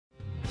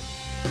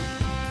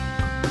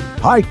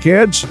Hi,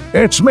 kids.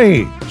 It's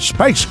me,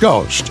 Space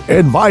Ghost,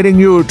 inviting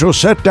you to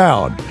sit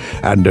down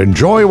and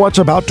enjoy what's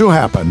about to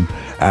happen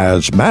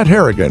as Matt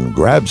Harrigan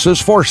grabs his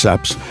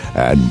forceps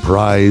and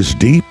pries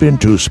deep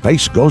into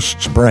Space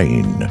Ghost's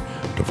brain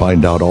to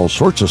find out all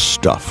sorts of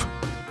stuff.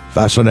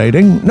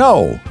 Fascinating?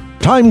 No.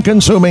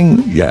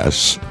 Time-consuming?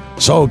 Yes.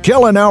 So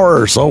kill an hour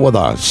or so with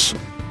us.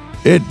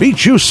 It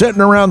beats you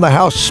sitting around the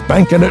house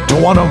spanking it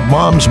to one of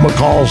Mom's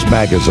McCall's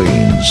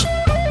magazines.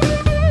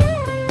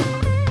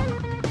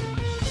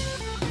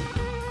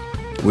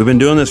 We've been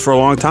doing this for a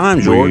long time,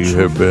 George.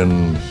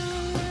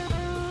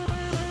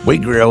 We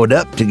growed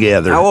up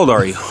together. How old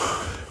are you?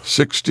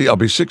 60. I'll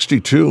be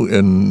 62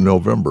 in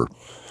November.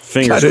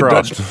 Fingers God,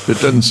 crossed.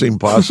 It doesn't seem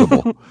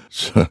possible.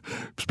 So,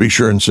 be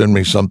sure and send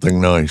me something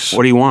nice.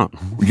 What do you want?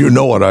 You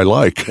know what I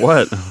like.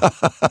 What?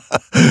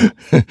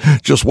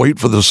 Just wait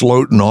for the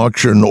Slotin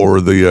auction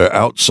or the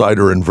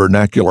Outsider and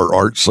Vernacular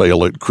art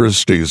sale at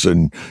Christie's,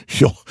 and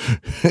you'll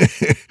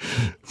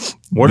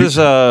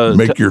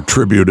make your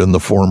tribute in the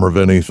form of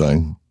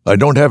anything. I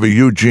don't have a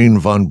Eugene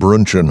von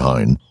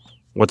Brunschenhain.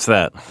 What's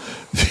that?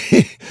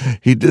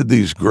 He did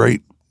these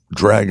great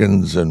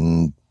dragons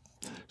and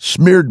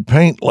smeared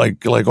paint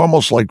like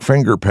almost like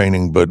finger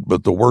painting,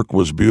 but the work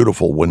was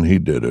beautiful when he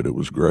did it. It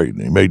was great.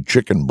 And he made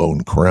chicken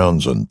bone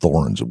crowns and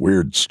thorns,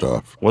 weird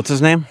stuff. What's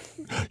his name?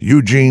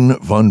 Eugene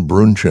von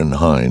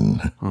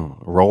Brunschenhain. Oh,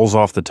 rolls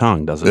off the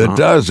tongue, does it? It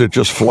does. It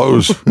just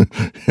flows.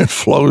 It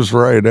flows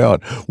right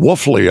out.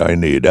 Woofley I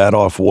need,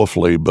 Adolf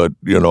Woofley, but,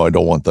 I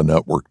don't want the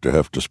network to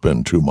have to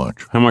spend too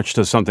much. How much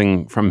does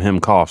something from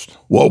him cost?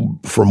 Well,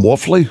 from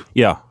Woofley?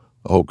 Yeah.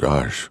 Oh,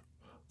 gosh.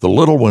 The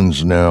little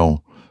ones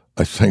now,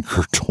 I think,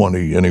 are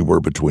anywhere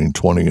between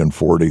 20 and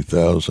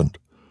 40,000.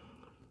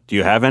 Do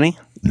you have any?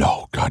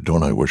 No, God,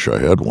 don't I wish I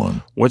had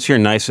one. What's your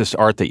nicest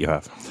art that you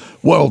have?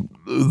 Well,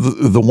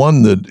 the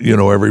one that,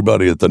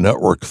 everybody at the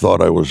network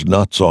thought I was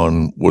nuts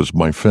on was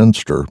my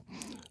Finster,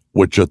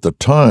 which at the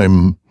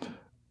time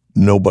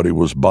nobody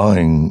was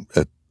buying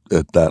at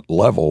that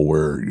level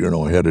where,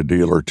 I had a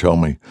dealer tell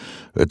me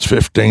it's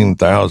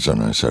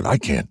 $15,000. I said, I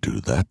can't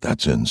do that.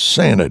 That's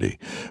insanity.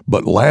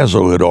 But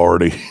Lazo had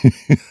already,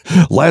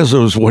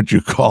 Lazo's what you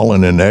call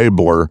an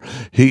enabler.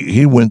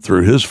 He went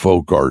through his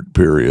folk art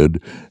period,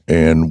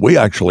 and we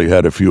actually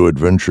had a few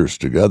adventures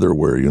together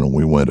where,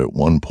 we went at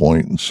one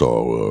point and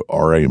saw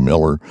R.A.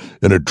 Miller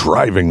in a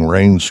driving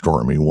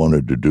rainstorm. He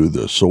wanted to do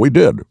this. So we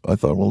did. I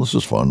thought, well, this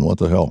is fun. What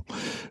the hell?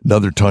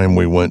 Another time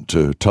we went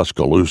to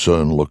Tuscaloosa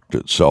and looked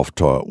at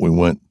self-taught. We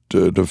went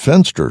to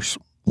Finster's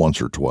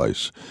once or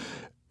twice.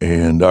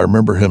 And I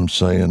remember him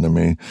saying to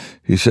me,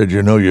 he said,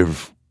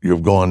 you've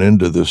gone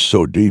into this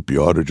so deep,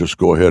 you ought to just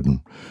go ahead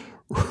and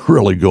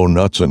really go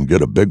nuts and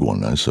get a big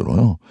one. I said,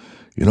 well,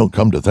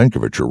 come to think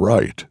of it, you're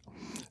right.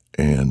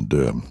 And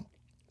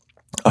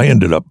I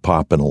ended up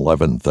popping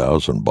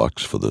 $11,000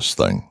 for this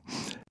thing.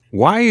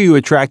 Why are you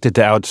attracted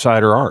to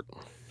outsider art?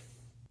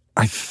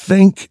 I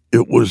think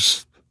it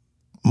was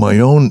my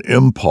own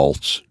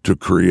impulse to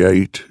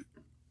create.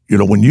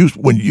 When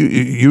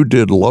you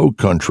did Low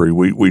Country,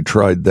 we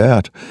tried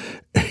that,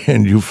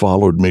 and you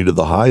followed me to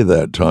the High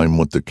that time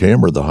with the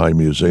camera, the High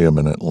Museum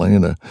in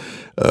Atlanta.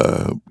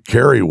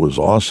 Carrie was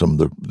awesome,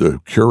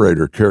 the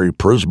curator, Carrie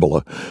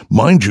Prisbilla.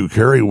 Mind you,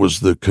 Carrie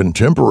was the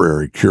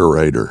contemporary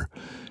curator,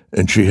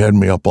 and she had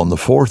me up on the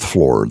 4th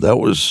floor. That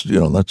was,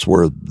 that's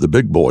where the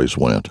big boys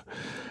went.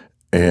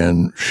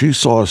 And she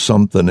saw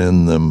something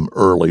in them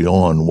early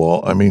on.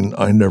 Well,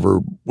 I never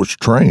was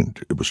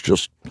trained. It was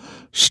just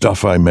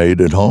stuff I made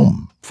at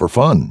home for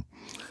fun.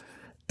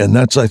 And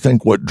that's, I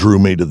think, what drew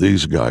me to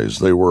these guys.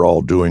 They were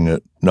all doing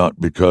it not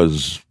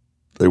because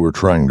they were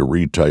trying to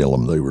retail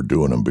them. They were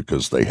doing them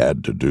because they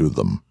had to do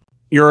them.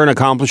 You're an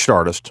accomplished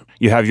artist.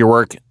 You have your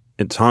work.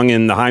 It's hung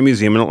in the High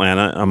Museum in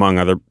Atlanta, among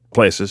other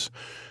places.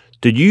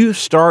 Did you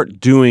start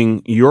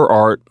doing your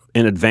art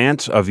in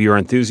advance of your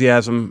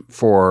enthusiasm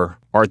for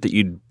art that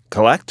you'd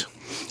collect?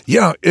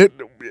 Yeah,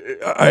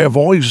 I've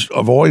always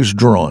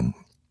drawn.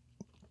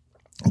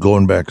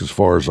 Going back as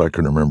far as I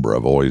can remember,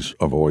 I've always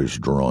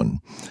drawn.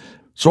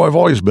 So I've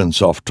always been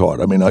self-taught.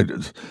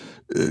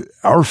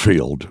 Our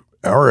field,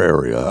 our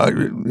area,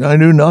 I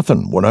knew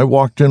nothing. When I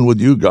walked in with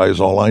you guys,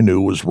 all I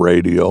knew was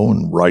radio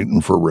and writing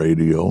for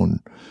radio and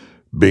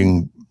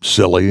being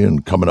silly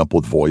and coming up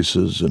with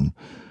voices. And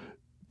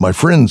my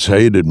friends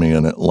hated me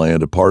in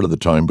Atlanta part of the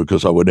time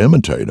because I would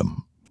imitate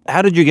them.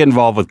 How did you get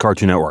involved with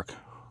Cartoon Network?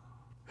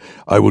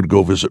 I would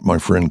go visit my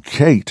friend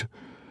Kate,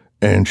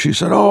 and she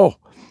said, oh,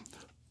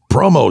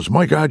 promos.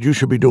 My God, you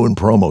should be doing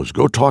promos.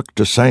 Go talk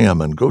to Sam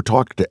and go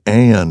talk to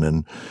Ann.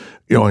 And,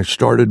 I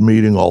started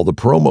meeting all the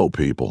promo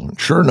people. And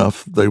sure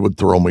enough, they would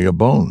throw me a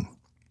bone.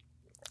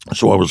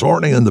 So I was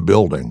already in the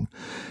building,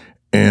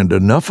 and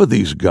enough of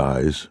these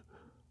guys,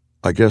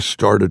 I guess,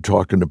 started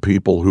talking to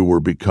people who were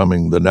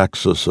becoming the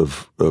nexus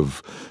of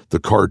the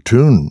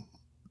cartoon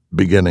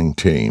beginning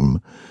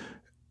team.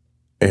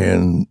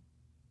 And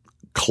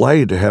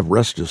Clay, to have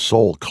rest his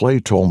soul, Clay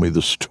told me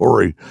the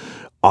story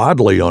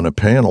oddly on a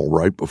panel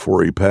right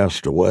before he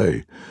passed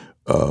away.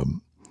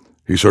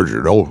 He said,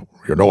 you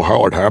know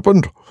how it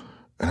happened?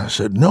 And I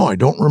said, no, I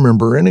don't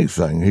remember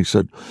anything. He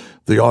said,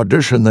 the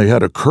audition, they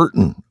had a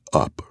curtain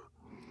up.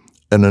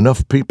 And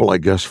enough people, I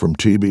guess, from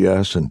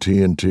TBS and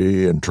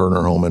TNT and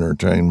Turner Home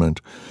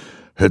Entertainment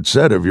had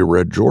said, have you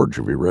read George?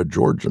 Have you read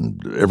George?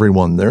 And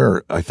everyone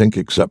there, I think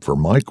except for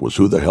Mike, was,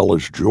 who the hell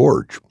is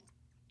George?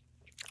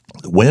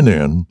 Went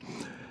in,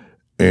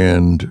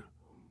 and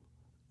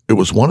it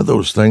was one of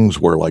those things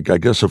where, like, I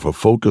guess if a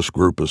focus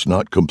group is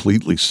not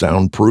completely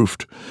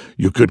soundproofed,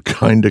 you could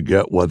kind of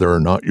get whether or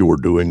not you were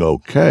doing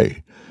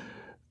okay.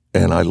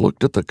 And I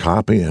looked at the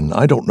copy, and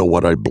I don't know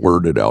what I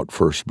blurted out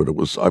first, but it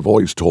was, I've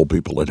always told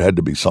people it had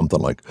to be something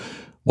like,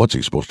 what's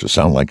he supposed to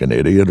sound like, an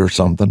idiot or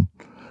something?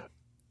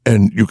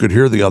 And you could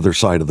hear the other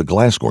side of the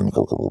glass going,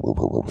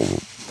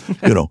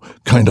 you know,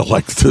 kind of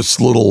like this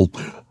little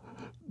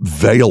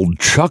veiled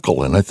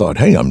chuckle. And I thought,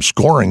 hey, I'm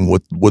scoring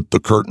with the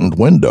curtained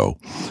window.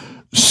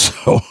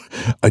 So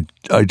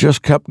I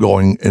just kept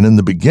going. And in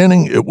the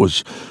beginning, it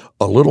was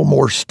a little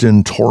more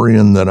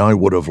stentorian than I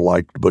would have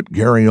liked. But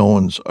Gary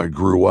Owens, I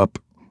grew up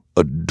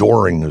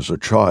adoring as a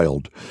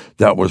child.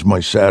 That was my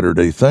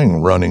Saturday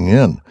thing, running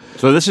in.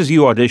 So this is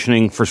you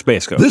auditioning for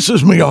Space Ghost? This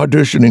is me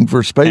auditioning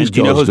for Space Ghost. And do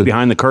you know who's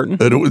behind the curtain?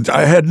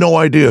 I had no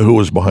idea who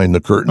was behind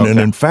the curtain. Okay. And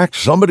in fact,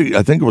 somebody,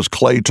 I think it was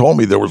Clay, told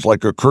me there was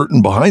like a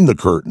curtain behind the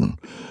curtain.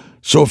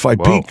 So if I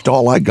peeked,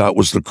 all I got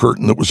was the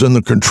curtain that was in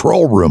the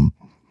control room.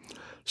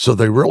 So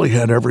they really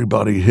had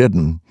everybody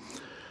hidden.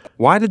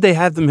 Why did they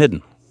have them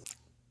hidden?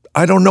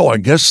 I don't know. I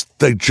guess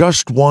they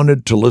just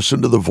wanted to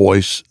listen to the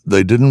voice.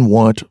 They didn't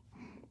want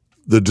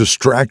the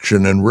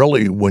distraction. And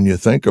really, when you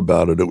think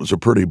about it, it was a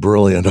pretty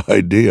brilliant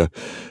idea.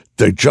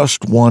 They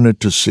just wanted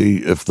to see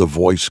if the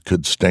voice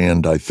could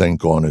stand, I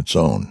think, on its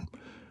own.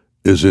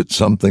 Is it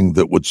something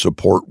that would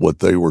support what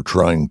they were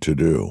trying to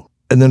do?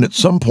 And then at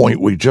some point,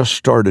 we just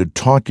started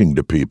talking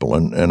to people,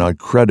 and I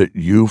credit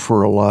you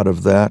for a lot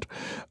of that.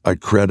 I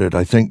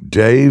think,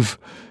 Dave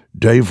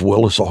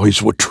Willis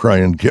always would try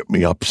and get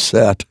me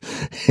upset.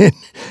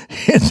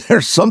 And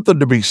there's something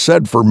to be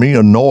said for me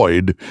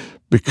annoyed,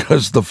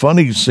 because the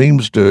funny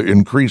seems to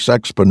increase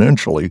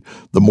exponentially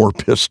the more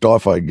pissed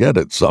off I get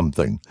at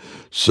something.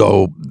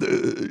 So,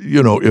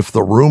 you know, if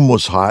the room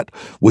was hot,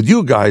 with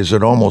you guys,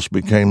 it almost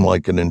became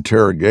like an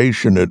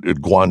interrogation at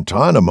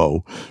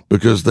Guantanamo,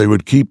 because they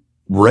would keep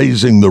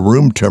raising the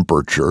room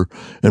temperature.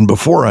 And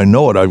before I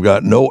know it, I've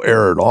got no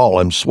air at all.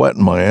 I'm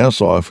sweating my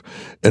ass off.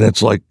 And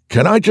it's like,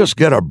 can I just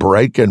get a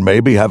break and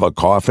maybe have a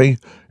coffee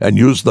and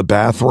use the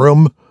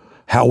bathroom?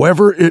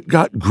 However, it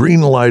got green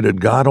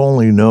lighted, God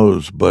only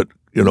knows. But,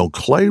 you know,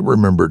 Clay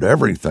remembered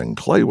everything.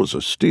 Clay was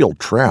a steel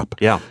trap.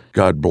 Yeah.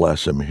 God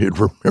bless him. He'd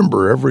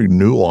remember every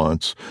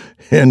nuance.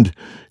 And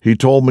he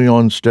told me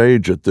on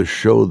stage at this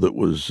show that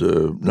was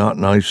not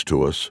nice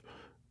to us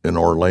in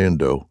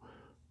Orlando.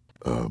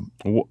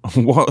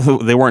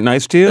 They weren't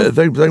nice to you?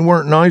 They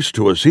weren't nice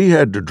to us. He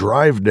had to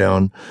drive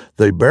down.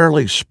 They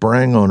barely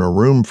sprang on a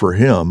room for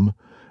him.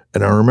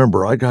 And I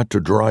remember I got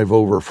to drive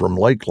over from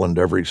Lakeland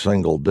every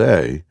single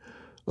day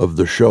of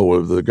the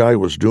show. The guy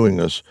was doing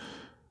us,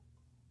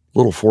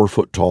 little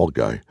 4-foot-tall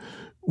guy,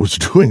 was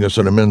doing us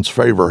an immense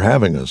favor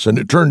having us. And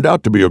it turned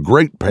out to be a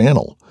great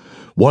panel.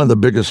 One of the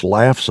biggest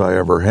laughs I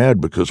ever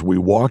had, because we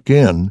walk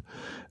in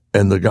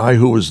and the guy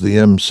who was the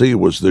MC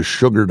was this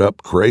sugared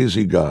up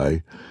crazy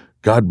guy.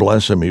 God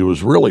bless him. He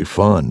was really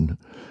fun,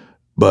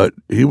 but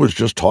he was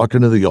just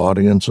talking to the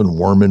audience and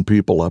warming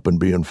people up and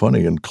being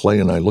funny. And Clay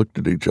and I looked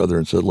at each other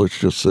and said, let's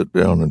just sit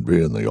down and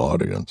be in the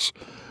audience.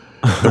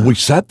 And we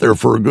sat there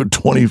for a good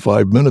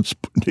 25 minutes.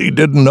 He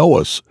didn't know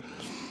us.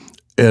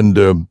 And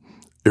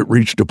it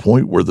reached a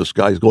point where this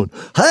guy's going,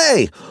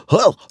 hey,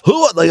 well,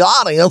 who in the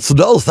audience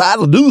knows how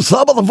to do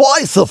some of the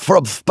voices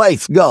from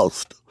Space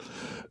Ghost?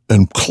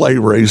 And Clay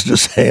raised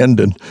his hand,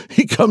 and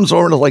he comes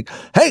over and is like,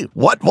 hey,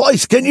 what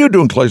voice can you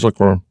do? And Clay's like,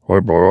 well,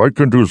 I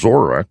can do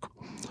Zorak.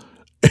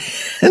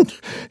 And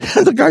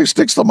the guy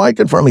sticks the mic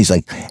in front of him. He's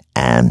like,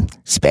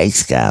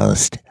 Space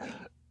Ghost.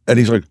 And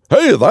he's like,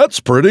 hey, that's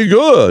pretty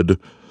good.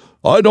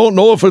 I don't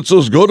know if it's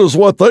as good as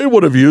what they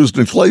would have used.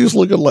 And Clay's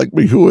looking like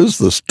me, who is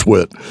this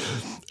twit?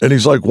 And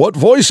he's like, what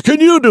voice can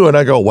you do? And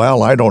I go,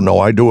 well, I don't know.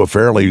 I do a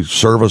fairly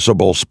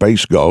serviceable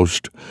Space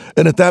Ghost.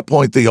 And at that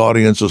point, the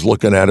audience is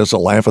looking at us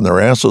and laughing their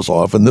asses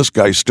off. And this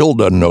guy still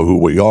doesn't know who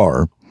we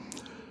are.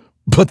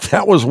 But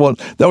that was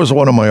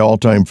one of my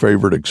all-time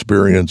favorite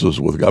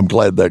experiences with. I'm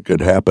glad that could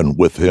happen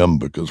with him,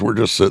 because we're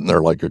just sitting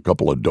there like a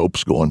couple of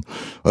dopes going,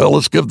 well,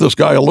 let's give this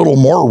guy a little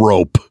more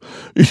rope.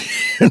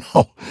 You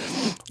know.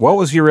 What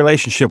was your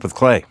relationship with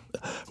Clay?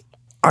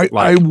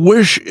 I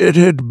wish it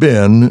had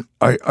been,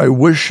 I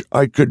wish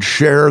I could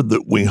share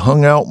that we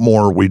hung out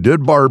more. We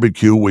did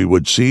barbecue. We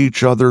would see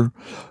each other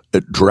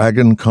at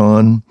Dragon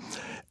Con.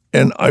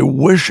 And I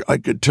wish I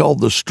could tell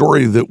the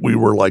story that we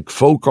were like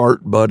folk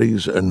art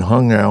buddies and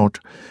hung out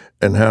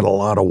and had a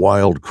lot of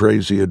wild,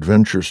 crazy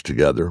adventures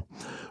together.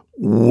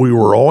 We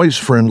were always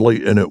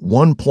friendly. And at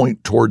one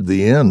point toward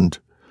the end,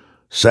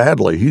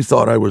 Sadly, he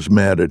thought I was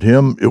mad at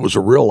him. It was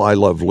a real I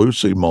Love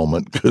Lucy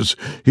moment because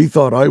he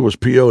thought I was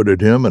PO'd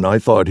at him and I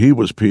thought he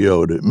was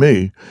PO'd at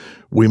me.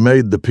 We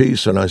made the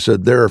piece and I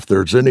said, if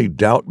there's any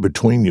doubt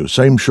between you,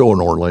 same show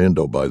in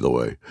Orlando, by the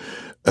way.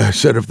 I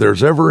said, if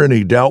there's ever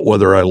any doubt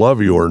whether I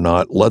love you or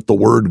not, let the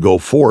word go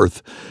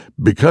forth.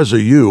 Because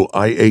of you,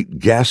 I ate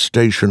gas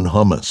station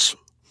hummus.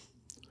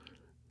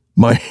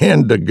 My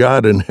hand to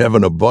God in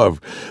heaven above.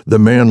 The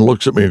man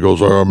looks at me and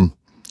goes,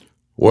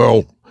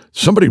 well,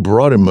 somebody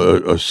brought him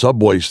a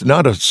Subway,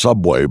 not a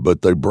Subway,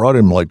 but they brought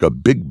him like a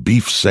big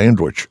beef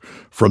sandwich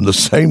from the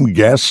same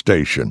gas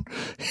station.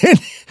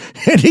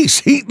 And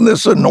he's eating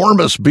this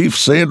enormous beef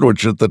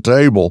sandwich at the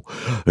table.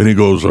 And he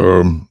goes,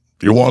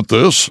 you want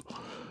this?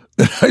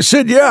 And I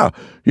said, yeah,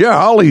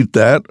 I'll eat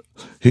that.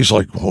 He's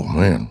like, oh,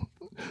 man.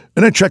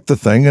 And I checked the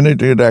thing, and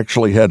it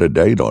actually had a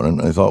date on it.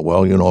 And I thought,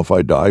 well, if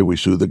I die, we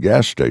sue the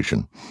gas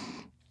station.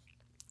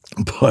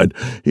 But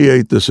he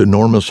ate this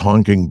enormous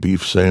honking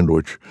beef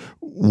sandwich.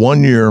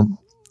 One year,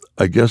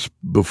 I guess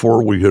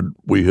before we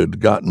had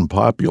gotten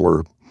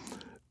popular,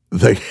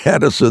 they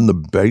had us in the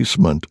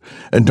basement.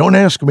 And don't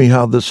ask me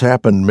how this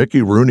happened.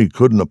 Mickey Rooney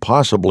couldn't have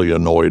possibly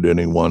annoyed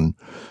anyone.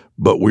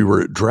 But we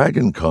were at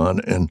Dragon Con,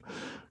 and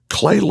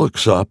Clay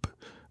looks up,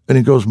 and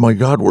he goes, my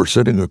God, we're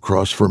sitting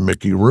across from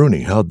Mickey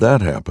Rooney. How'd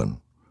that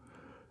happen?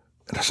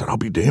 And I said, I'll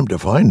be damned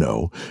if I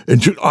know.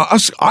 And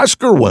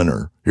Oscar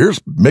winner. Here's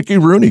Mickey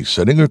Rooney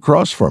sitting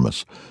across from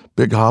us,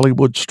 big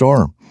Hollywood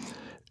star.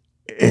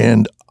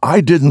 And I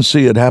didn't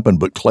see it happen,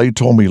 but Clay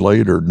told me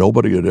later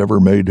nobody had ever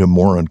made him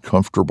more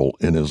uncomfortable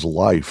in his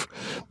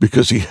life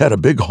because he had a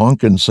big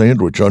honking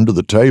sandwich under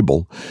the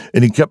table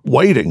and he kept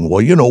waiting.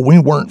 Well, we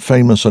weren't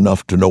famous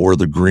enough to know where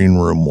the green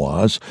room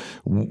was.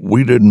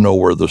 We didn't know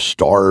where the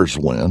stars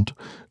went,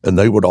 and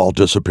they would all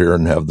disappear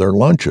and have their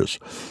lunches.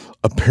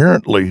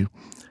 Apparently,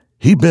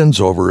 he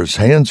bends over, his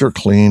hands are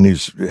clean,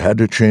 he's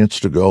had a chance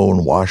to go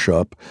and wash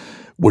up,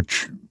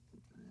 which,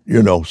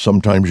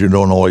 sometimes you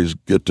don't always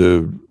get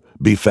to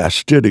be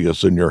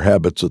fastidious in your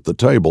habits at the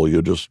table.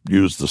 You just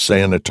use the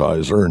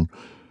sanitizer and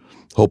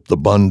hope the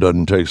bun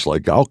doesn't taste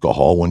like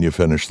alcohol when you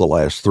finish the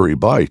last 3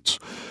 bites.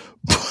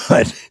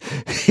 But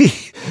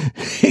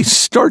he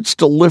starts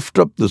to lift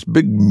up this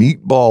big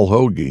meatball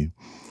hoagie,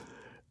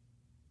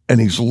 and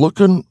he's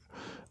looking.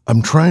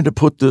 I'm trying to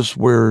put this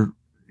where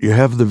you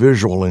have the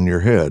visual in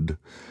your head.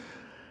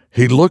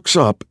 He looks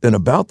up, and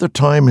about the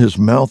time his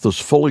mouth is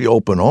fully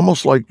open,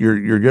 almost like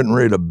you're getting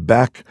ready to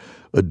back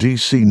a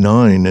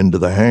DC-9 into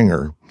the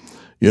hangar.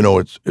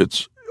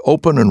 It's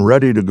open and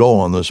ready to go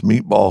on this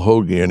meatball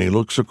hoagie, and he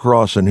looks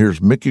across, and here's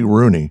Mickey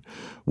Rooney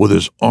with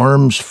his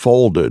arms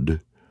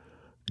folded,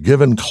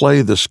 giving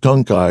Clay the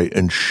skunk eye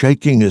and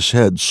shaking his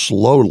head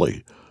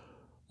slowly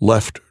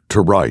left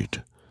to right,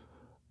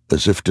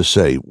 as if to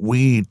say,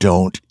 we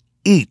don't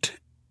eat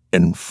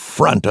in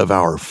front of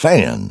our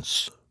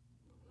fans.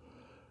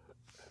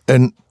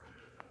 And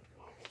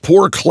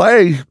poor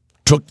Clay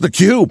took the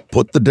cue,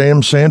 put the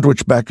damn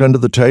sandwich back under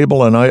the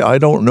table, and I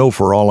don't know,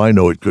 for all I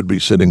know, it could be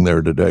sitting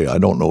there today. I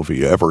don't know if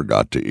he ever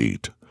got to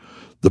eat.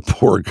 The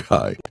poor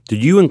guy.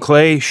 Did you and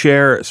Clay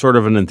share sort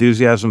of an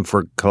enthusiasm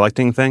for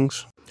collecting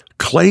things?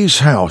 Clay's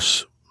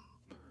house,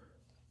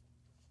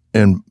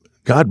 and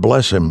God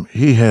bless him,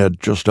 he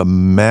had just a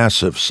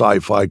massive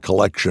sci-fi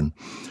collection.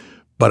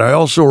 But I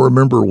also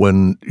remember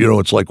when,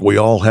 it's like we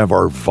all have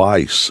our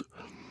vice.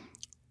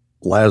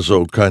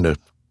 Lazo kind of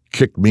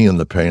kicked me in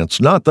the pants.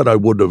 Not that I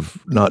would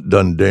have not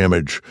done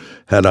damage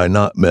had I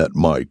not met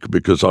Mike,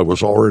 because I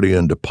was already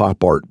into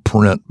pop art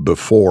print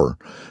before.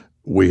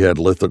 We had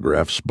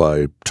lithographs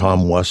by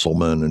Tom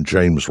Wesselman and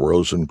James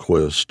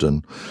Rosenquist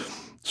and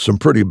some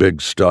pretty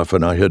big stuff.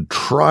 And I had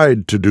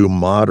tried to do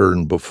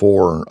modern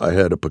before. I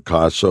had a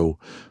Picasso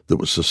that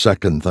was the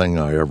second thing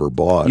I ever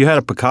bought. You had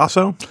a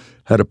Picasso?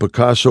 Had a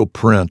Picasso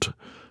print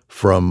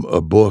from a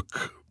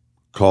book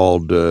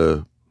called...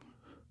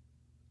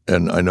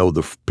 and I know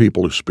the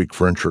people who speak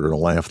French are going to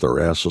laugh their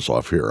asses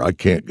off here. I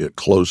can't get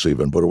close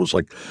even, but it was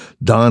like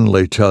Dans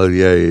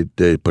l'Atelier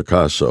de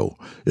Picasso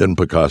in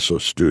Picasso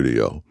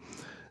Studio.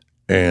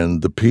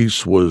 And the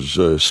piece was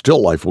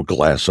still life with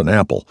glass and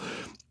apple.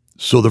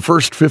 So the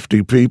first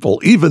 50 people,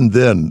 even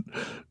then,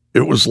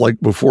 it was like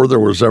before there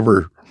was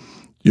ever,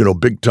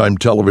 big-time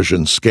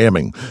television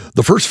scamming.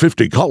 The first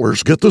 50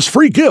 callers get this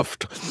free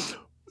gift.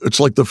 It's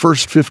like the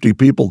first 50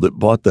 people that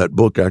bought that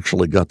book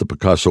actually got the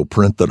Picasso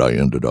print that I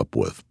ended up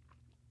with.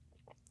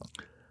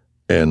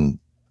 And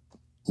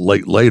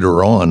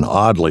later on,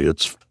 oddly,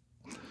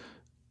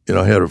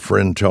 I had a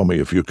friend tell me,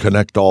 if you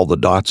connect all the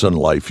dots in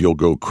life, you'll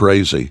go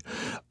crazy.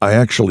 I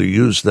actually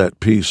used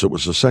that piece. It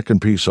was the second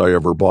piece I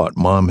ever bought.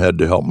 Mom had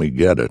to help me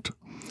get it.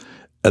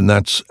 And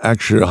that's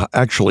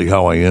actually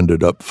how I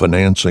ended up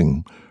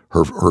financing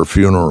her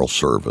funeral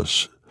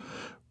service,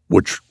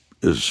 which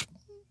is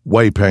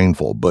way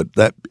painful, but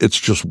it's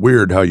just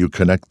weird how you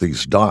connect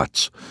these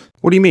dots.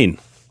 What do you mean?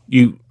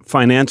 You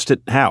financed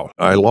it how?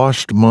 I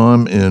lost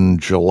Mom in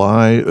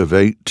July of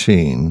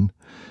 18,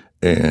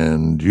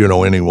 and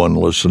anyone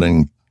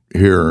listening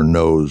here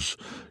knows,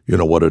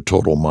 what a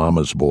total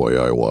mama's boy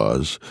I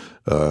was.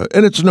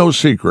 And it's no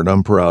secret.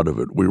 I'm proud of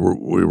it. We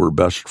were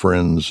best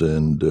friends,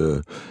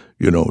 and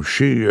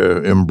she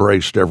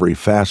embraced every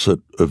facet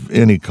of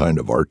any kind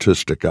of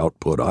artistic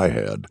output I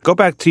had. Go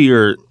back to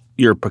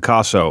your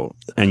Picasso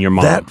and your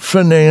mom. That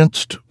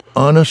financed,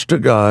 honest to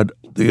God,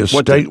 the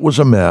estate was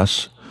a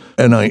mess.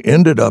 And I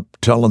ended up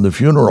telling the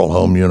funeral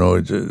home,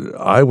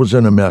 I was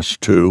in a mess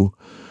too.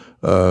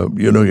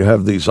 You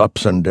have these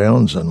ups and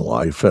downs in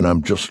life, and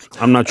I'm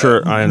not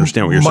sure I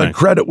understand what you're saying. My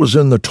credit was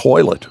in the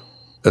toilet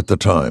at the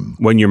time.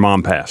 When your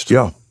mom passed?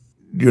 Yeah.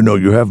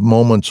 You have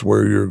moments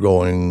where you're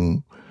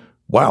going,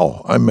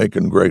 wow, I'm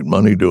making great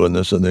money doing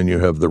this. And then you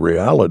have the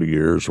reality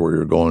years where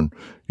you're going,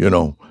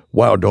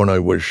 wow, don't I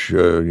wish,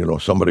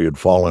 somebody had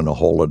fallen a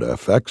hole at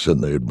FX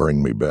and they'd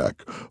bring me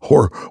back.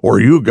 Or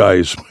you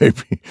guys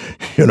maybe,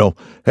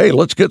 hey,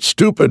 let's get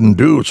stupid and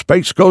do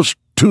Space Ghost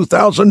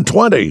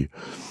 2020.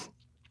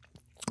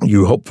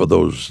 You hope for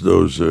those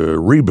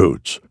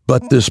reboots.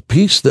 But this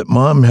piece that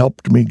Mom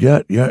helped me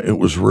get, it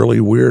was really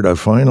weird. I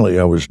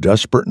was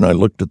desperate, and I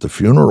looked at the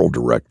funeral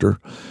director,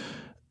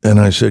 and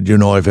I said,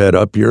 I've had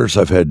up years,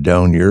 I've had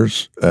down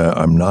years.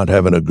 I'm not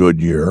having a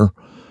good year.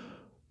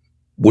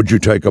 Would you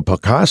take a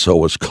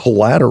Picasso as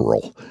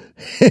collateral?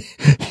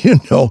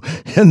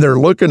 And they're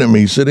looking at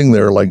me sitting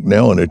there like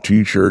now in a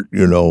T-shirt,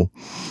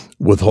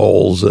 with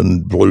holes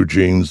and blue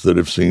jeans that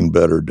have seen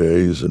better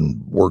days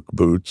and work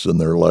boots,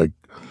 and they're like,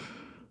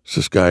 is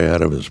this guy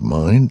out of his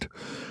mind?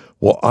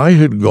 Well, I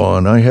had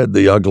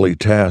the ugly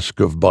task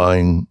of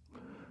buying,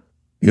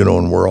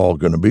 and we're all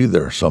going to be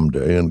there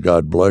someday, and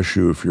God bless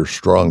you if you're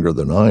stronger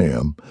than I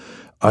am.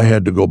 I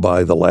had to go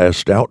buy the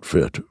last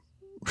outfit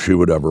she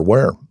would ever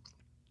wear.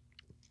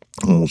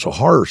 And it was a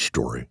horror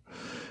story.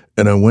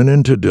 And I went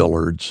into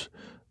Dillard's.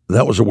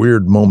 That was a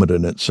weird moment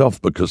in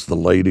itself because the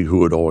lady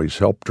who had always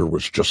helped her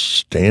was just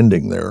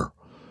standing there.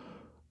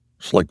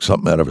 It's like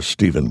something out of a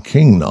Stephen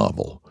King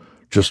novel,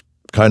 just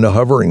kind of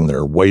hovering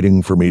there,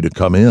 waiting for me to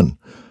come in.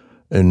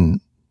 And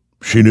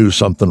she knew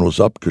something was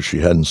up because she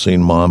hadn't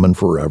seen Mom in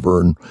forever.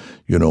 And,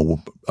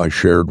 I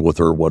shared with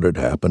her what had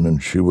happened,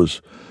 and she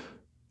was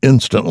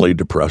instantly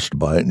depressed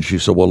by it. And she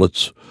said, well,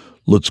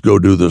 let's go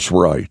do this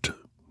right.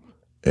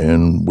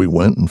 And we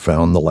went and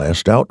found the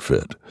last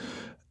outfit.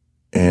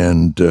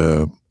 And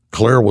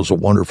Claire was a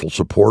wonderful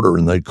supporter,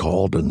 and they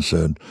called and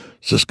said,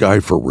 is this guy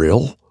for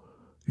real?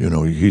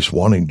 He's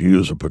wanting to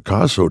use a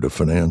Picasso to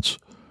finance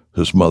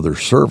his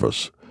mother's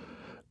service.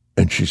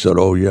 And she said,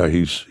 oh, yeah,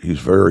 he's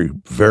very,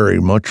 very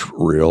much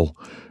real.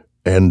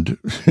 And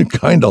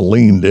kind of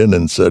leaned in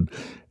and said,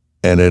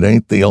 and it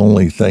ain't the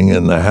only thing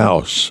in the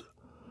house.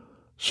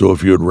 So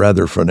if you'd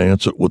rather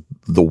finance it with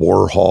the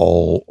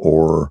Warhol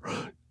or,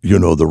 the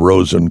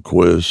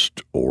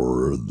Rosenquist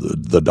or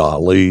the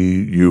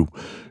Dali,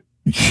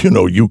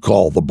 you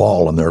call the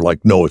ball. And they're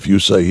like, no, if you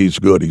say he's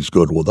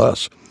good with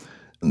us.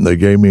 And they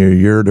gave me a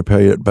year to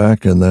pay it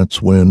back, and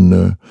that's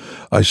when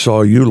I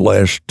saw you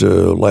last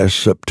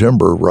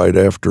September,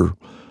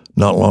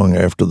 not long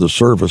after the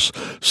service,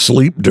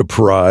 sleep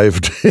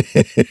deprived,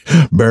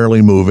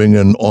 barely moving,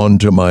 and on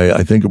to my,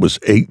 I think it was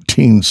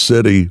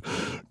 18-city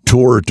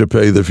tour to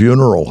pay the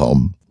funeral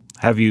home.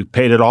 Have you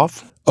paid it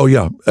off? Oh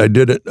yeah, I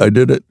did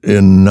it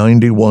in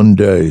 91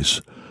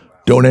 days.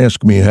 Don't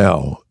ask me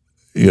how,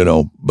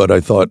 but I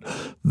thought,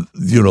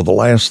 the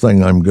last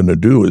thing I'm going to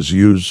do is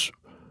use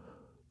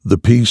the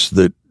piece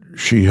that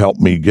she helped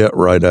me get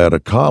right out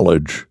of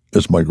college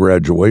as my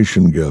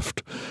graduation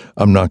gift.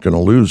 I'm not going to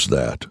lose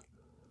that.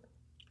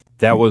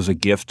 That was a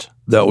gift?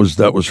 That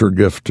was her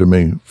gift to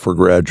me for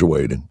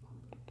graduating.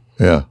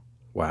 Yeah.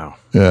 Wow.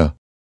 Yeah.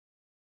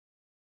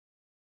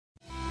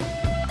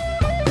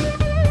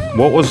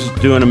 What was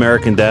doing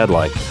American Dad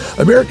like?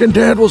 American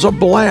Dad was a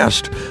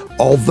blast.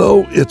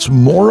 Although it's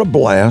more a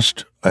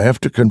blast, I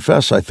have to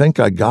confess, I think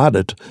I got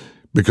it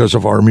because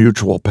of our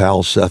mutual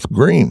pal, Seth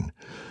Green.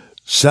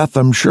 Seth,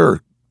 I'm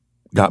sure,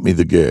 got me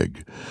the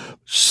gig.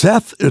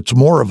 Seth, it's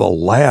more of a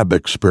lab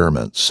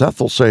experiment.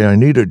 Seth will say, I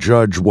need a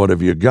judge, what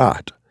have you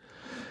got?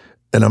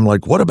 And I'm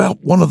like, what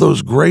about one of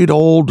those great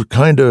old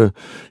kind of,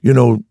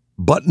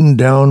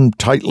 button-down,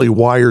 tightly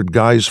wired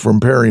guys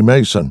from Perry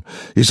Mason?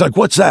 He's like,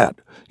 what's that?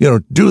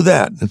 Do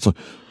that. It's like,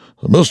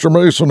 Mr.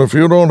 Mason, if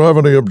you don't have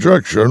any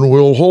objection,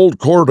 we'll hold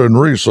court in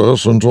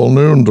recess until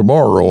noon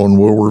tomorrow, and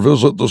we'll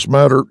revisit this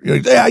matter.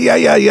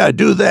 Yeah,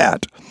 do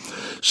that.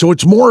 So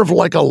it's more of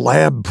like a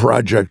lab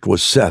project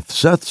with Seth.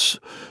 Seth's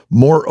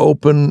more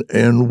open,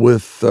 and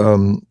with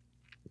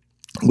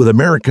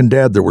American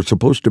Dad, there was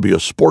supposed to be a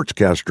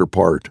sportscaster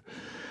part,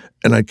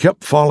 and I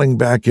kept falling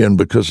back in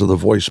because of the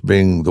voice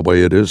being the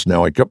way it is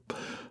now. I kept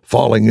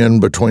falling in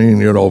between,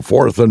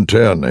 4th and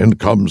 10. In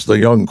comes the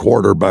young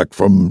quarterback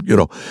from,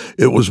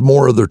 it was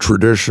more of the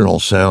traditional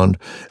sound.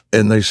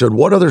 And they said,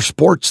 what other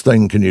sports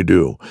thing can you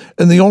do?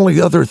 And the only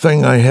other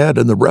thing I had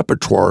in the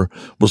repertoire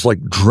was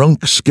like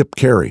drunk Skip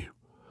Carey.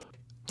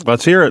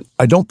 Let's hear it.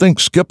 I don't think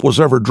Skip was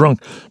ever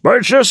drunk, but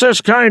it's just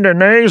this kind of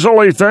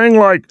nasally thing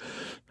like,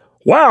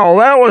 Well,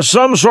 that was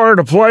some sort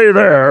of play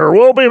there.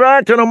 We'll be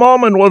back in a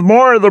moment with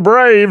more of the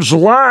Braves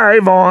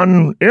live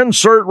on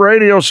insert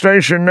radio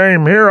station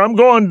name here. I'm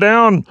going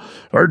down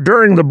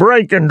during the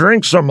break and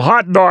drink some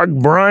hot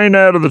dog brine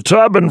out of the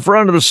tub in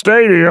front of the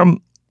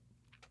stadium.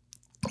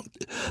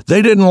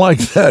 They didn't like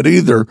that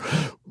either.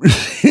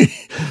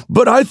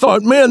 But I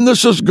thought, man,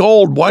 this is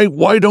gold.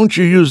 Why don't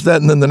you use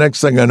that? And then the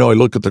next thing I know, I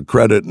look at the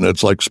credit and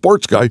it's like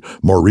sports guy,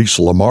 Maurice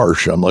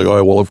LaMarche. I'm like,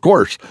 oh, well, of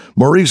course.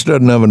 Maurice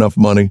doesn't have enough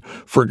money.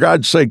 For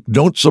God's sake,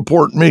 don't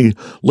support me.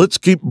 Let's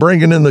keep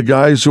bringing in the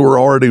guys who are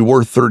already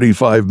worth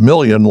 $35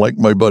 million, like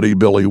my buddy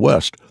Billy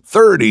West.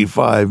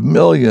 $35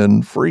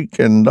 million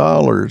freaking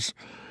dollars.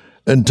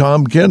 And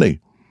Tom Kenny.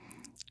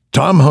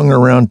 Tom hung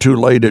around too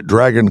late at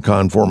Dragon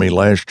Con for me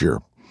last year.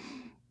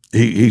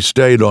 He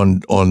stayed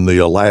on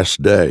the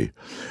last day.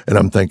 And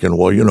I'm thinking,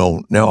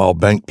 well, now I'll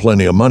bank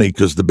plenty of money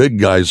because the big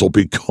guys will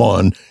be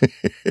gone.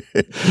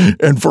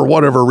 And for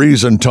whatever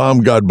reason, Tom,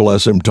 God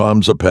bless him,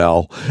 Tom's a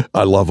pal.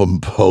 I love them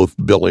both,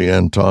 Billy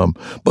and Tom.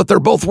 But they're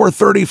both worth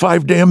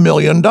 $35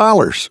 million.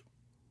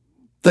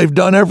 They've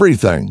done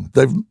everything.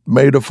 They've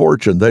made a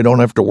fortune. They don't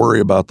have to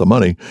worry about the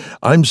money.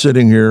 I'm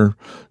sitting here,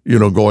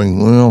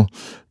 going, well,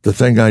 the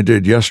thing I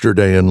did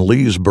yesterday in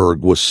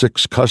Leesburg was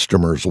 6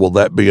 customers. Will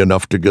that be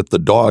enough to get the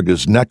dog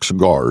his next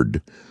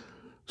guard?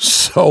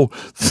 So,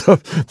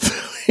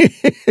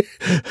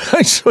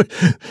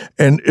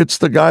 and it's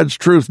the God's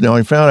truth. Now,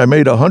 I found I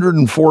made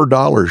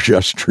 $104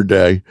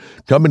 yesterday.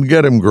 Come and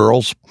get him,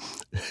 girls.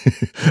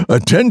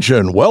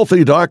 Attention,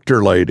 wealthy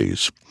doctor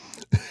ladies.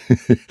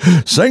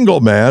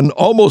 Single man,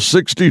 almost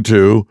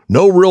 62,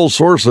 no real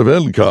source of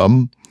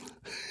income.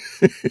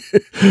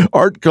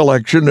 Art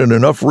collection and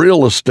enough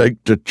real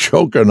estate to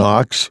choke an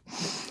ox.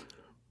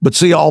 But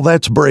see, all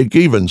that's break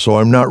even, so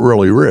I'm not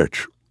really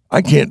rich.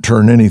 I can't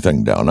turn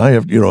anything down. I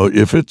have,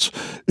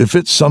 if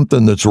it's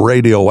something that's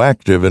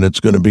radioactive and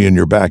it's going to be in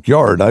your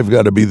backyard, I've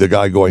got to be the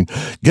guy going,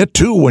 get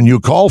 2 when you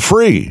call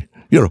free.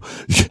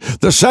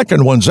 The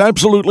second one's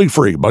absolutely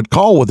free, but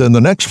call within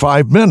the next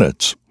 5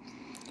 minutes.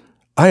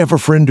 I have a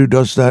friend who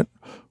does that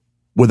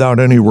without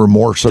any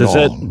remorse at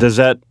all. Does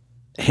that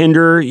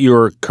hinder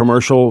your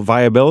commercial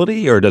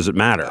viability, or does it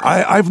matter?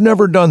 I've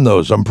never done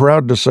those. I'm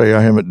proud to say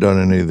I haven't done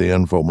any of the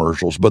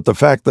infomercials, but the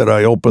fact that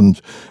I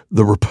opened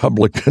the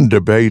Republican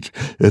debate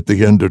at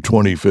the end of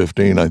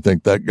 2015, I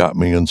think that got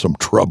me in some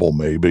trouble,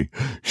 maybe,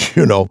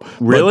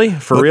 Really?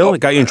 For real? It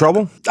got you in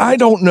trouble? I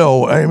don't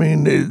know. I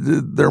mean,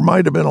 there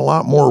might have been a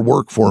lot more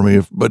work for me,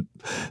 but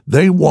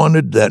they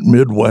wanted that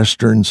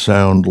Midwestern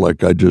sound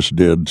like I just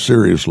did.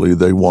 Seriously,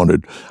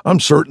 I'm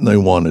certain they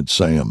wanted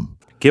Sam.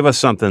 Give us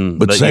something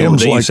but that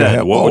Sam's you like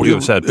said. What would you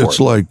have said for it's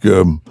it? like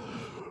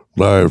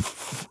live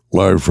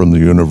from the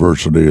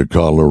University of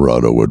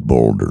Colorado at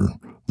Boulder,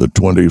 the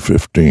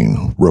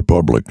 2015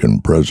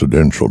 Republican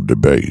presidential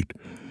debate.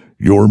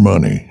 Your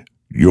money,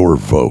 your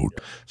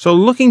vote. So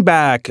looking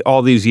back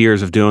all these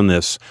years of doing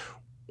this,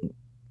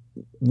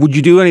 would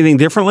you do anything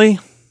differently?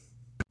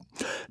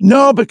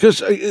 No,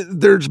 because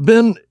there have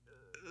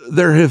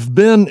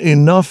been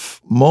enough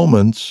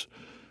moments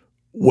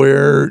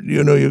where,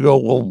 you go,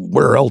 well,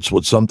 where else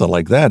would something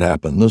like that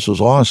happen? This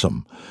is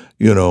awesome.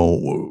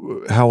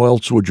 How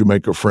else would you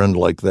make a friend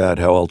like that?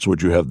 How else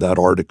would you have that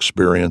art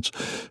experience?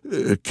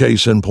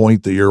 Case in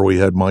point, the year we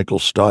had Michael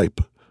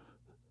Stipe,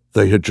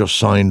 they had just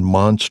signed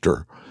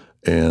Monster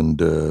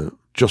and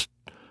just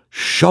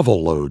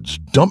shovel loads,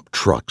 dump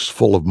trucks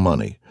full of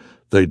money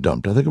they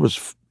dumped. I think it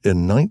was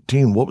in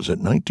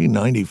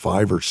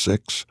 1995 or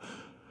 6.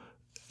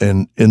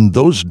 And in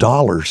those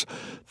dollars,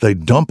 they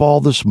dump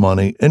all this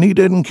money, and he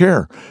didn't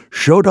care.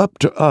 Showed up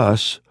to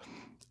us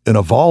in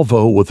a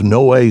Volvo with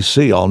no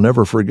AC. I'll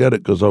never forget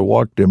it because I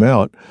walked him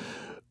out.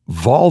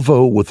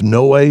 Volvo with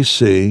no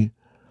AC,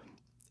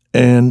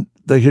 and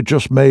they had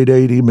just made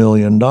 $80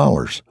 million.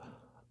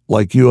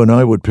 Like you and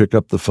I would pick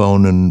up the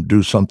phone and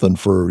do something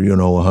for,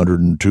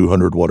 100 and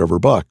 200, whatever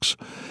bucks.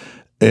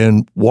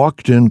 And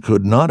walked in,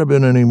 could not have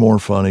been any more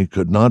funny,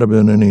 could not have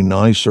been any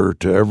nicer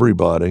to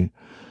everybody.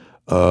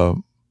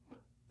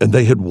 And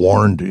they had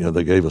warned,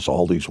 they gave us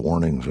all these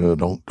warnings.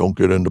 Don't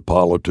get into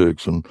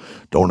politics and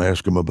don't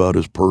ask him about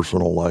his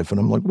personal life.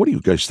 And I'm like, what do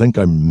you guys think?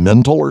 I'm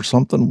mental or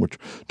something? Which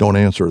don't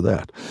answer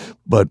that.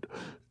 But,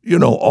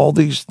 all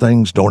these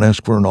things, don't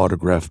ask for an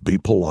autograph, be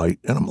polite.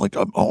 And I'm like,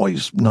 I'm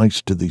always nice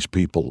to these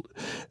people.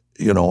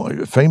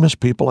 Famous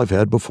people I've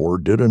had before,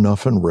 did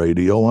enough in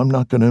radio. I'm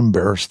not going to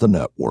embarrass the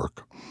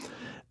network.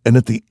 And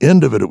at the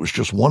end of it, it was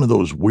just one of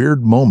those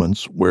weird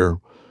moments where,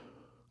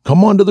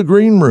 come on to the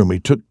green room.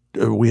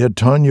 We had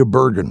Tanya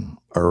Bergen,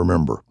 I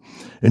remember.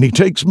 And he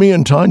takes me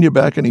and Tanya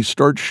back and he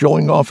starts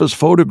showing off his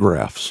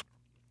photographs.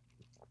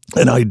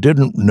 And I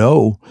didn't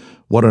know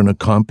what an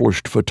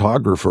accomplished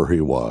photographer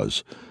he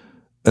was.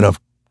 And I've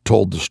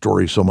told the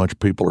story so much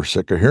people are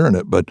sick of hearing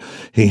it, but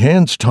he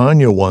hands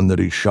Tanya one that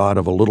he shot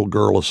of a little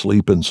girl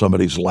asleep in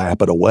somebody's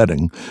lap at a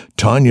wedding.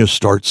 Tanya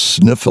starts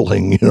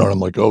sniffling, and I'm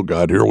like, oh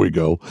God, here we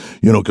go.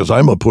 Because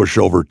I'm a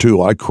pushover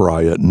too. I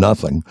cry at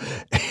nothing.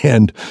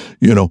 And,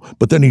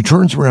 but then he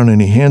turns around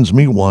and he hands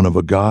me one of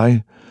a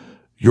guy,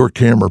 your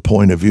camera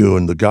point of view,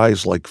 and the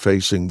guy's like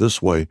facing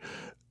this way,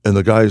 and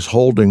the guy's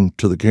holding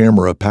to the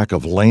camera a pack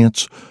of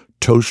Lance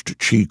toast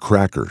cheese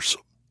crackers.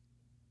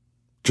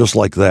 Just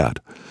like that.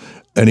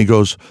 And he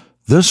goes,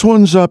 "This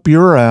one's up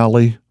your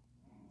alley."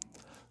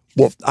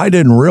 Well, I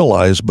didn't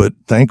realize, but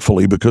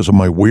thankfully, because of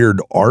my weird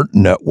art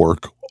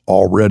network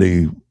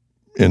already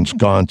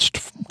ensconced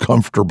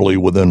comfortably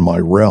within my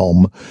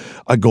realm,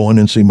 I go in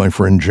and see my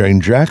friend Jane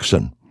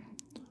Jackson,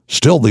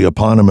 still the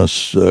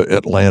eponymous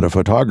Atlanta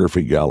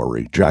photography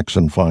gallery,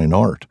 Jackson Fine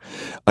Art.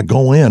 I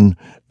go in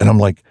and I'm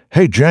like,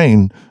 "Hey,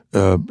 Jane,"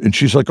 and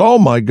she's like, "Oh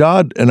my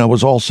God." And I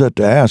was all set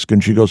to ask.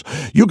 And she goes,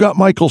 "You got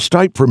Michael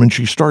Stipe from," and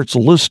she starts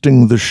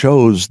listing the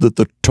shows that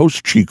the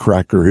Toast Cheese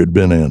Cracker had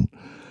been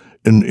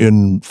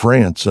in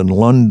France and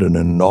London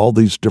and all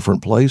these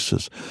different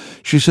places.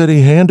 She said,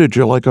 "He handed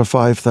you like a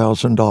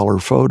 $5,000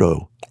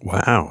 photo."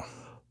 Wow.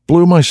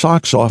 Blew my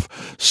socks off,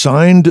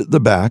 signed the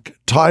back,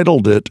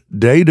 titled it,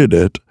 dated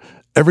it,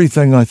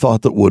 everything I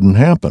thought that wouldn't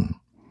happen.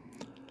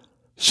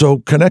 So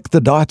connect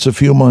the dots a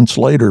few months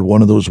later,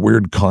 one of those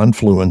weird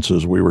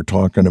confluences we were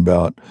talking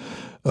about.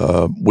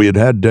 We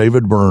had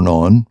David Byrne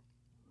on,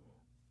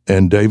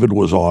 and David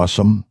was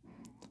awesome.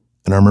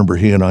 And I remember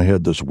he and I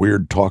had this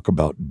weird talk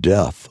about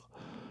death.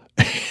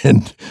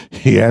 And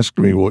he asked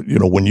me, "Well,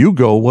 when you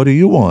go, what do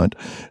you want?"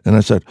 And I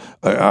said,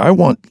 I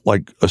want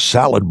like a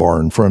salad bar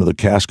in front of the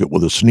casket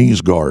with a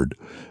sneeze guard.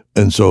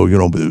 And so,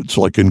 it's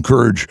like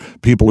encourage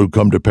people who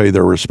come to pay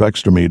their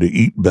respects to me to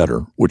eat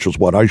better, which is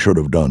what I should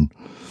have done,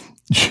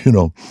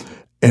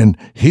 And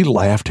he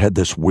laughed, had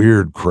this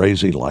weird,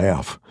 crazy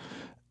laugh.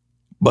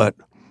 But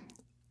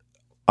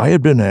I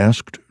had been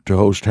asked to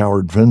host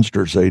Howard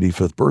Finster's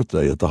 85th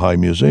birthday at the High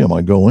Museum.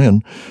 I go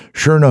in,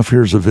 sure enough,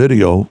 here's a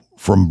video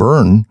from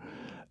Byrne,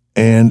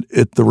 and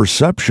at the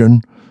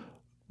reception,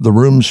 the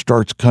room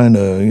starts kind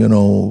of,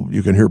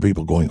 you can hear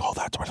people going, "Oh,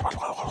 that's,"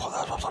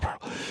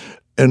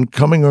 and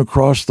coming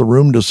across the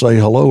room to say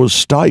hello is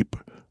Stipe,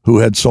 who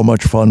had so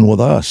much fun with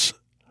us.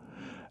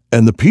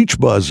 And the Peach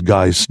Buzz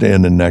guy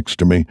standing next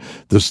to me,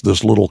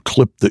 this little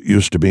clip that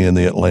used to be in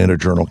the Atlanta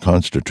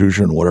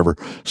Journal-Constitution, whatever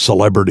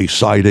celebrity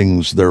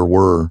sightings there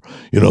were,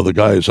 the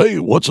guys, "Hey,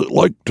 what's it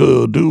like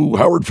to do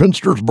Howard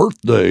Finster's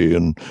birthday?"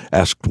 And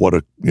asked what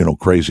a,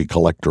 crazy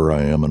collector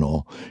I am and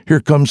all.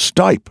 Here comes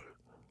Stipe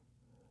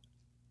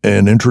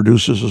and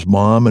introduces his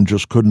mom and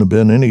just couldn't have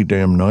been any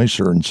damn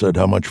nicer and said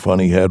how much fun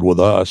he had with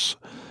us.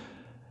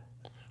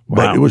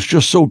 But Wow. it was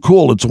just so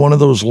cool. It's one of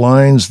those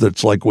lines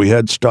that's like, we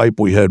had Stipe,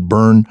 we had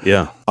Byrne.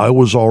 Yeah. I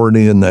was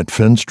already in that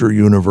Finster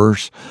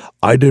universe.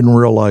 I didn't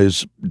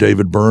realize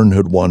David Byrne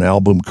had won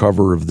Album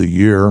Cover of the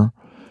Year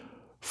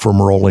from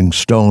Rolling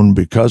Stone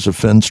because of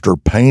Finster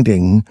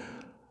painting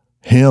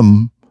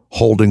him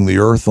holding the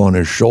earth on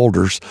his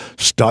shoulders.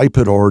 Stipe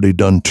had already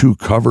done 2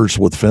 covers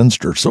with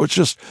Finster. So it's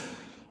just,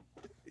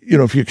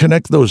 if you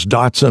connect those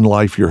dots in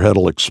life, your head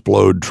will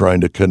explode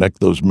trying to connect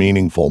those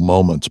meaningful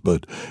moments.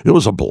 But it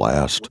was a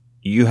blast.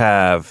 You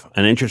have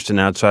an interest in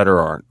outsider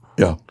art.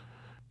 Yeah.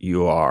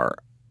 You are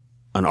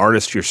an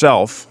artist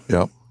yourself.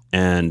 Yeah.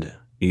 And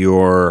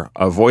you're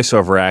a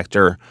voiceover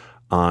actor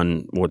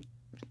on what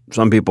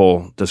some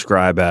people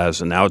describe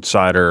as an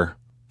outsider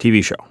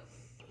TV show.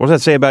 What does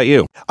that say about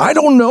you? I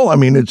don't know. I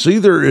mean, it's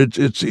either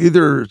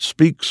it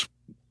speaks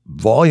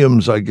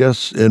volumes, I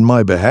guess, in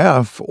my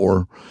behalf,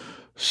 or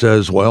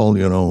says, well,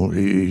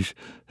 he's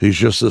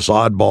just this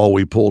oddball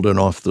we pulled in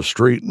off the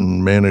street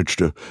and managed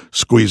to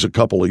squeeze a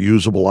couple of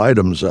usable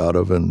items out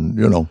of. And,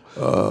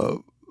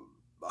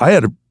 I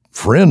had a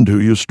friend who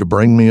used to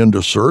bring me into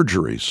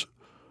surgeries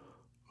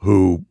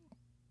who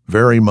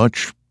very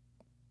much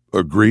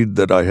agreed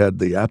that I had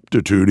the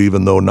aptitude,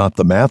 even though not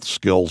the math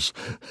skills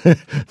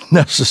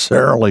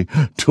necessarily,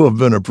 to have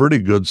been a pretty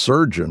good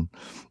surgeon.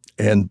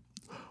 And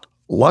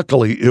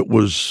luckily it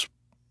was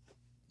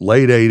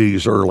late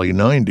 80s, early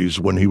 90s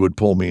when he would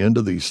pull me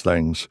into these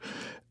things.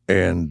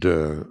 And,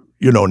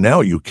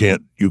 now you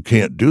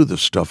can't do the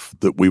stuff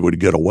that we would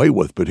get away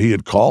with. But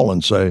he'd call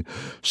and say,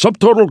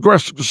 subtotal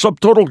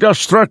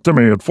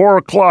gastrectomy at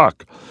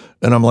 4:00.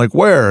 And I'm like,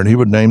 where? And he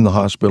would name the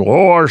hospital,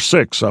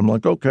 OR6. I'm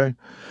like, okay.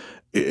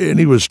 And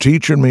he was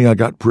teaching me, I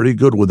got pretty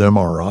good with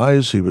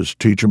MRIs. He was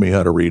teaching me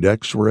how to read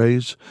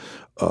x-rays.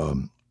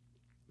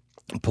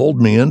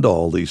 Pulled me into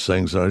all these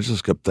things, and I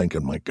just kept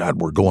thinking, my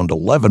God, we're going to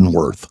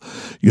Leavenworth,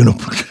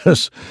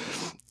 because,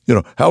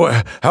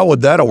 how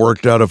would that have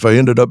worked out if I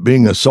ended up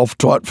being a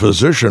self-taught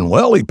physician?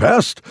 Well, he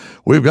passed.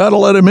 We've got to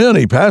let him in.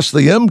 He passed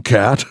the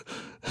MCAT.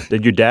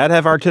 Did your dad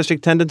have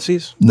artistic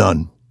tendencies?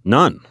 None.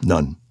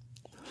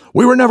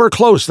 We were never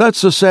close.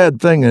 That's the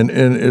sad thing, and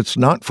it's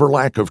not for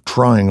lack of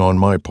trying on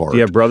my part. Do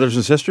you have brothers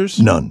and sisters?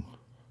 None.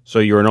 So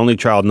you were an only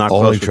child, not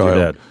Only close with child.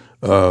 your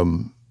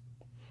dad?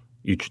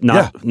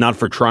 Not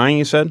for trying,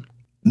 you said?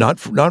 Not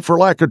for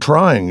lack of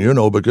trying,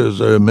 because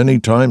many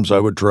times I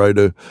would try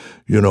to,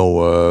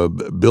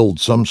 build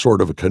some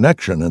sort of a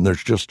connection, and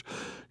there's just,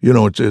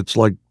 it's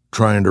like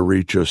trying to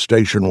reach a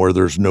station where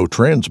there's no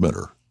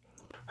transmitter.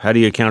 How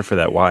do you account for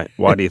that? Why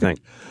do you think?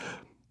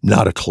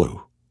 Not a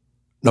clue.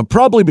 Now,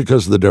 probably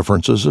because of the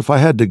differences. If I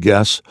had to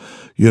guess,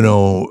 he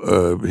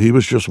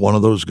was just one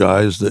of those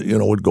guys that,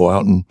 would go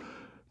out and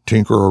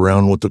tinker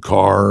around with the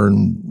car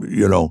and,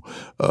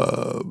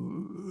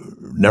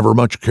 never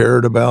much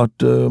cared about.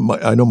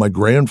 I know my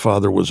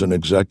grandfather was an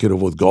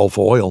executive with Gulf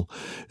Oil,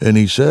 and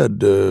he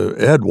said,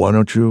 Ed, why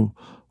don't you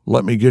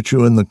let me get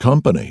you in the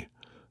company?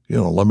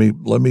 Let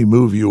me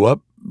move you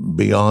up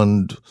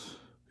beyond,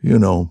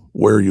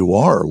 where you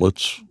are.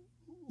 Let's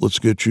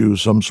get you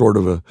some sort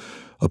of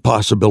a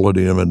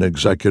possibility of an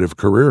executive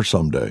career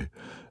someday.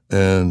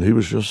 And he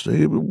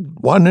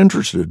wasn't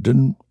interested,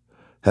 didn't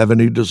have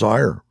any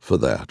desire for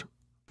that.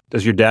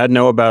 Does your dad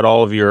know about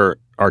all of your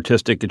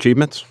artistic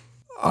achievements?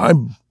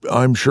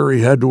 I'm sure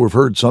he had to have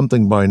heard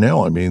something by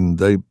now. I mean,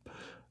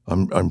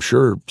 I'm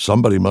sure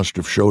somebody must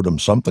have showed him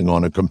something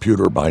on a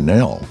computer by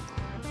now.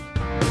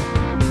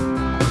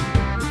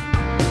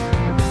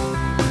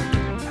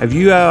 Have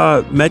you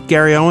met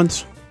Gary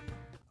Owens?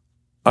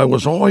 I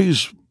was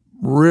always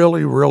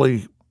really,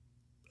 really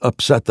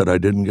upset that I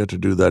didn't get to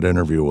do that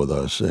interview with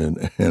us.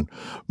 And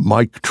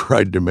Mike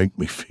tried to make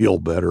me feel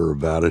better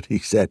about it. He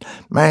said,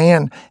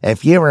 man,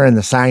 if you were in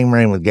the same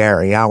room with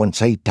Gary Owens,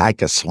 he'd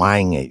take a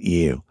swing at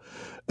you.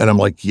 And I'm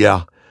like,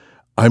 yeah,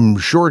 I'm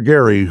sure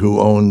Gary,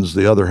 who owns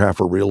the other half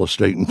of real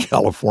estate in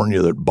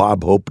California that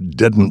Bob Hope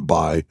didn't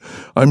buy,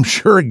 I'm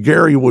sure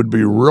Gary would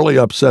be really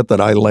upset that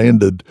I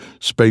landed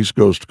Space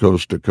Ghost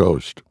Coast to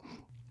Coast.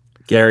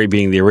 Gary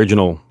being the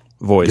original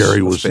voice.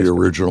 Gary was the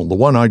original, the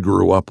one I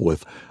grew up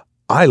with.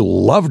 I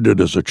loved it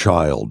as a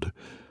child.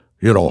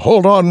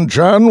 Hold on,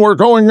 Jen, we're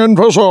going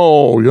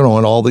invisible,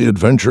 and all the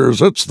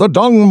adventures. It's the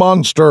dung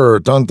monster.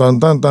 Dun, dun,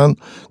 dun, dun,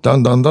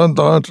 dun, dun, dun,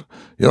 dun.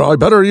 I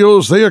better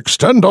use the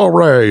extendo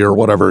ray or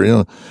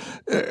whatever.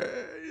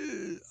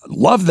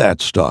 Love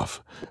that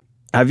stuff.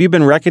 Have you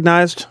been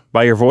recognized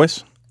by your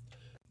voice?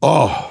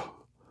 Oh,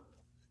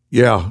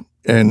 yeah.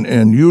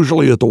 And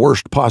usually at the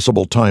worst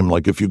possible time,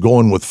 like if you go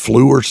in with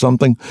flu or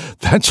something,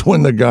 that's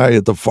when the guy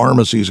at the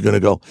pharmacy is going to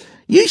go,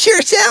 you sure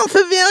sound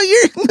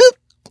familiar.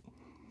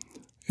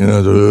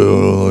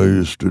 I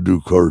used to do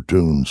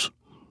cartoons.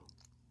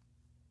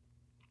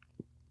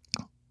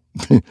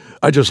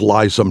 I just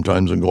lie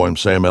sometimes and go, I'm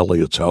Sam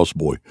Elliott's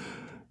houseboy.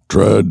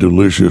 Try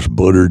delicious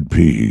buttered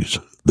peas.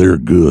 They're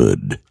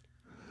good.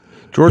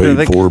 George,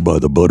 Paid for by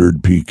the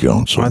Buttered Pea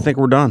Council. I think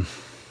we're done.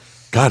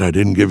 God, I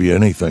didn't give you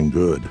anything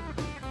good.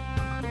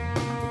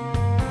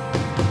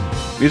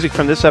 Music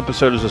from this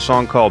episode is a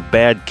song called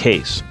Bad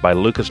Case by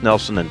Lucas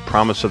Nelson and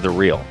Promise of the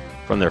Real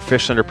from their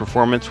Fish Center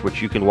performance, which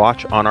you can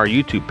watch on our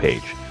YouTube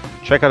page.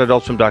 Check out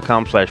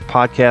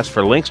adultswim.com/podcast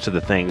for links to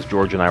the things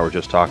George and I were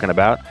just talking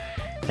about,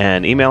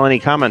 and email any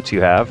comments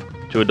you have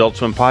to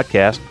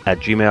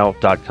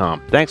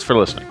adultswimpodcast@gmail.com. Thanks for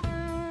listening.